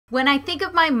When I think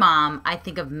of my mom, I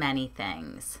think of many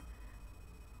things.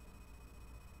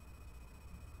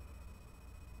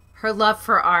 Her love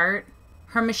for art,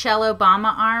 her Michelle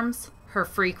Obama arms, her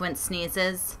frequent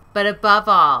sneezes. But above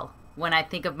all, when I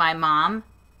think of my mom,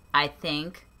 I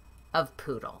think of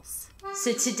poodles.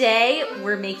 So today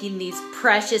we're making these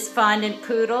precious fondant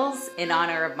poodles in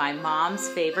honor of my mom's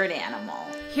favorite animal.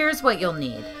 Here's what you'll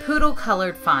need. Poodle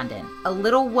colored fondant, a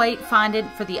little white fondant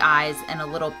for the eyes and a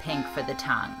little pink for the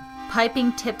tongue.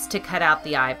 Piping tips to cut out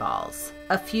the eyeballs.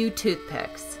 A few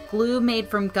toothpicks. Glue made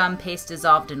from gum paste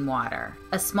dissolved in water.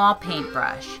 A small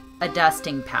paintbrush. A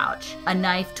dusting pouch. A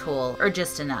knife tool or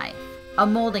just a knife. A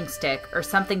molding stick or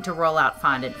something to roll out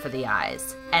fondant for the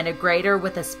eyes. And a grater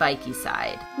with a spiky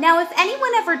side. Now, if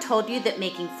anyone ever told you that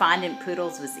making fondant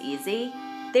poodles was easy,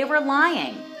 they were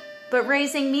lying. But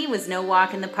raising me was no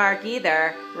walk in the park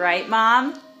either, right,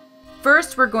 Mom?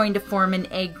 First, we're going to form an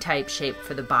egg-type shape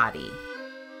for the body.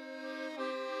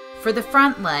 For the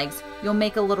front legs, you'll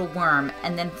make a little worm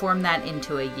and then form that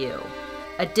into a U.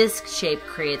 A disc shape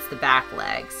creates the back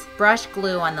legs. Brush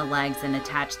glue on the legs and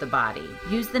attach the body.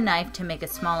 Use the knife to make a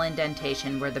small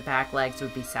indentation where the back legs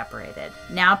would be separated.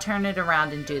 Now turn it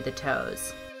around and do the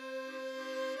toes.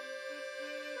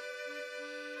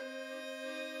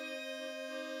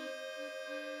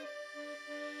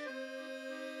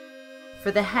 For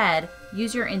the head,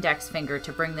 use your index finger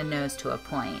to bring the nose to a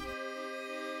point.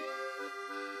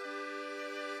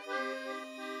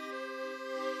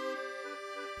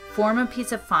 Form a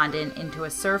piece of fondant into a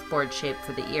surfboard shape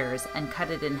for the ears and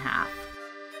cut it in half.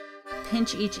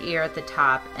 Pinch each ear at the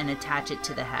top and attach it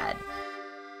to the head.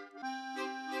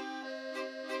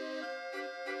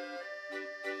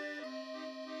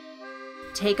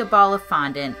 Take a ball of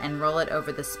fondant and roll it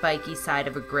over the spiky side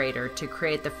of a grater to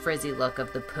create the frizzy look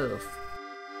of the poof.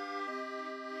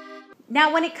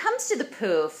 Now, when it comes to the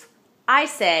poof, I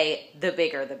say the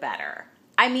bigger the better.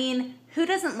 I mean, who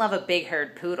doesn't love a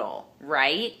big-haired poodle,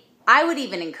 right? I would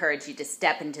even encourage you to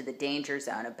step into the danger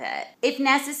zone a bit. If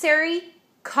necessary,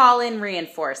 call in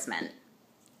reinforcement.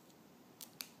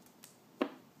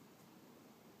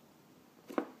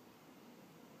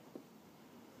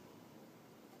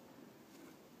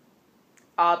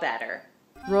 All better.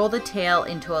 Roll the tail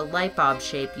into a light bulb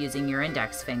shape using your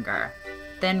index finger.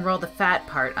 Then roll the fat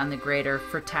part on the grater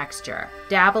for texture.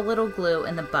 Dab a little glue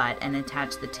in the butt and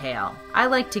attach the tail. I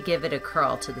like to give it a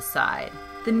curl to the side.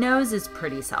 The nose is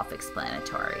pretty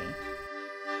self-explanatory.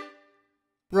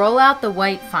 Roll out the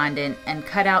white fondant and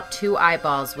cut out 2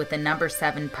 eyeballs with a number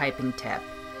 7 piping tip.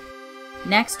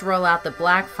 Next, roll out the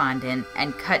black fondant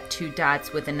and cut 2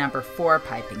 dots with a number 4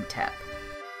 piping tip.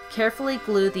 Carefully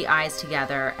glue the eyes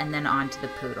together and then onto the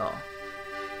poodle.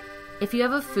 If you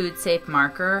have a food-safe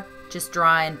marker, just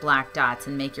draw in black dots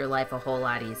and make your life a whole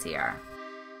lot easier.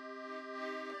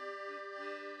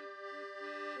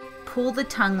 Pull the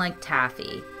tongue like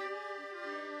taffy.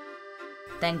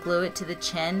 Then glue it to the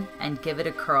chin and give it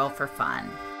a curl for fun.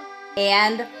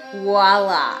 And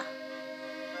voila!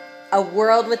 A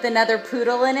world with another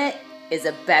poodle in it is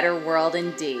a better world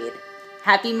indeed.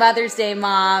 Happy Mother's Day,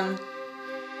 Mom!